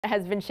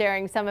Has been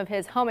sharing some of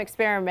his home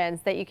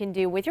experiments that you can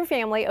do with your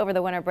family over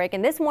the winter break.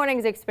 And this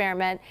morning's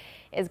experiment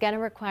is going to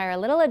require a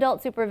little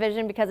adult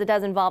supervision because it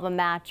does involve a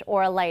match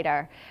or a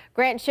lighter.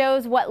 Grant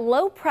shows what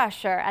low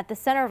pressure at the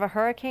center of a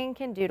hurricane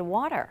can do to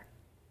water.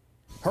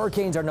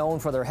 Hurricanes are known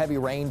for their heavy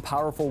rain,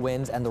 powerful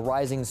winds, and the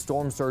rising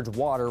storm surge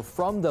water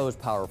from those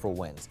powerful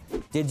winds.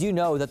 Did you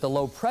know that the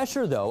low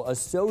pressure, though,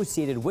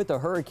 associated with a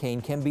hurricane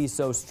can be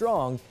so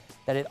strong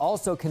that it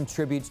also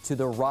contributes to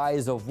the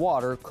rise of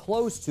water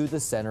close to the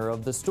center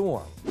of the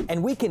storm?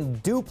 And we can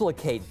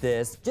duplicate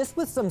this just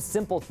with some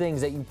simple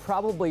things that you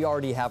probably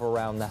already have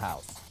around the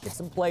house. Get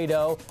some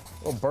Play-Doh, a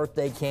little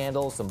birthday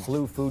candle, some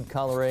blue food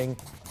coloring,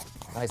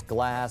 nice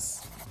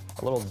glass,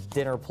 a little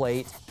dinner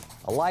plate,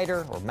 a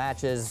lighter or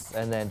matches,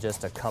 and then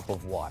just a cup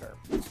of water.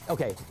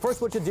 Okay,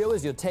 first what you do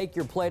is you'll take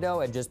your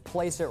Play-Doh and just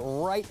place it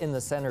right in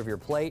the center of your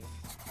plate.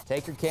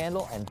 Take your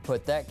candle and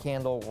put that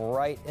candle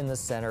right in the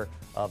center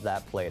of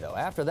that Play-Doh.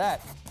 After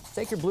that,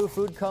 take your blue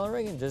food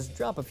coloring and just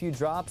drop a few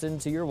drops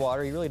into your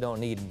water. You really don't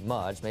need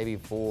much, maybe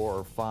 4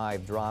 or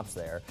 5 drops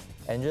there.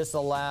 And just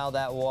allow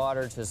that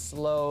water to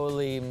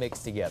slowly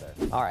mix together.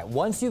 All right,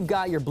 once you've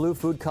got your blue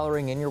food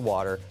coloring in your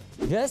water,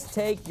 just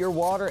take your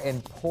water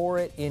and pour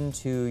it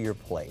into your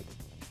plate.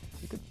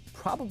 You could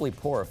probably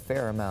pour a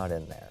fair amount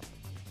in there.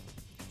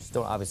 Just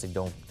obviously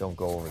don't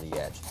go over the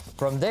edge.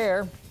 From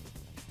there,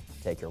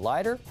 take your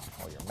lighter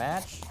or your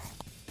match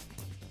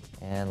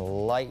and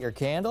light your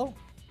candle.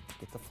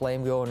 Get the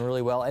flame going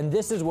really well. And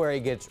this is where it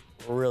gets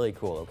really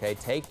cool, okay?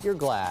 Take your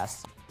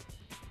glass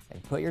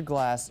and put your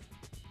glass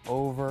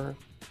over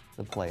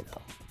the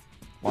Play-Doh.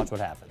 Watch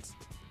what happens.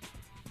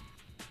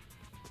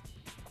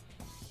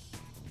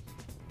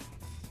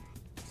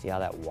 See how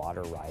that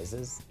water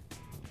rises?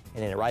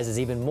 And then it rises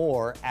even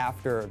more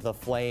after the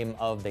flame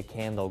of the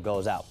candle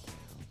goes out.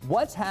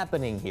 What's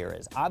happening here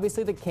is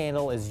obviously the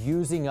candle is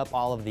using up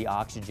all of the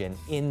oxygen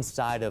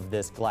inside of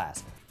this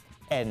glass.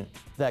 And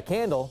the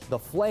candle, the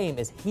flame,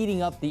 is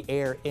heating up the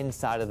air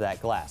inside of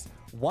that glass.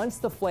 Once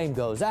the flame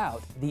goes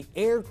out, the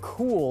air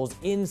cools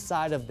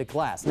inside of the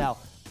glass. Now,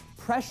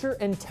 pressure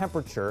and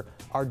temperature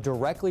are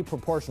directly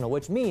proportional,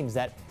 which means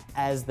that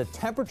as the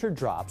temperature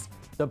drops,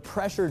 the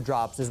pressure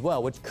drops as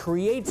well, which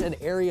creates an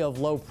area of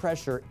low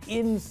pressure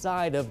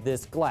inside of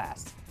this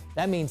glass.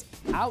 That means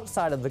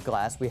outside of the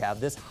glass, we have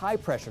this high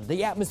pressure.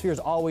 The atmosphere is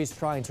always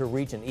trying to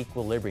reach an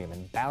equilibrium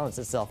and balance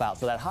itself out.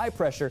 So that high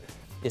pressure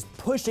is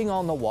pushing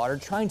on the water,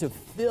 trying to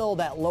fill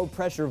that low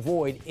pressure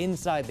void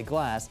inside the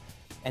glass.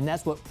 And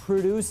that's what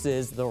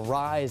produces the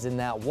rise in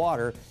that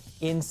water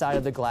inside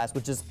of the glass,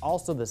 which is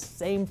also the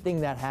same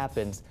thing that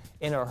happens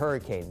in a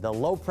hurricane. The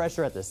low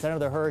pressure at the center of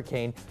the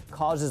hurricane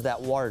causes that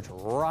water to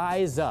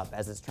rise up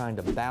as it's trying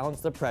to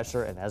balance the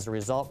pressure, and as a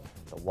result,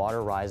 the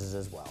water rises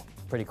as well.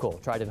 Pretty cool.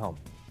 Try it at home.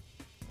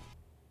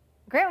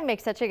 Grant would make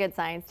such a good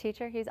science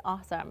teacher. He's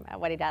awesome at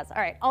what he does.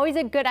 All right, always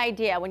a good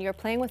idea when you're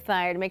playing with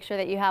fire to make sure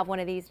that you have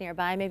one of these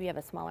nearby. Maybe you have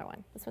a smaller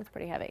one. This one's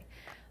pretty heavy.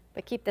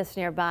 But keep this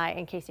nearby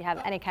in case you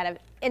have any kind of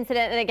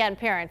incident. And again,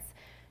 parents,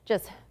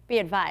 just be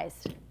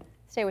advised.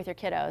 Stay with your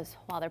kiddos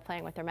while they're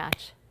playing with their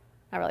match.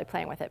 Not really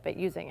playing with it, but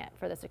using it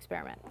for this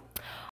experiment.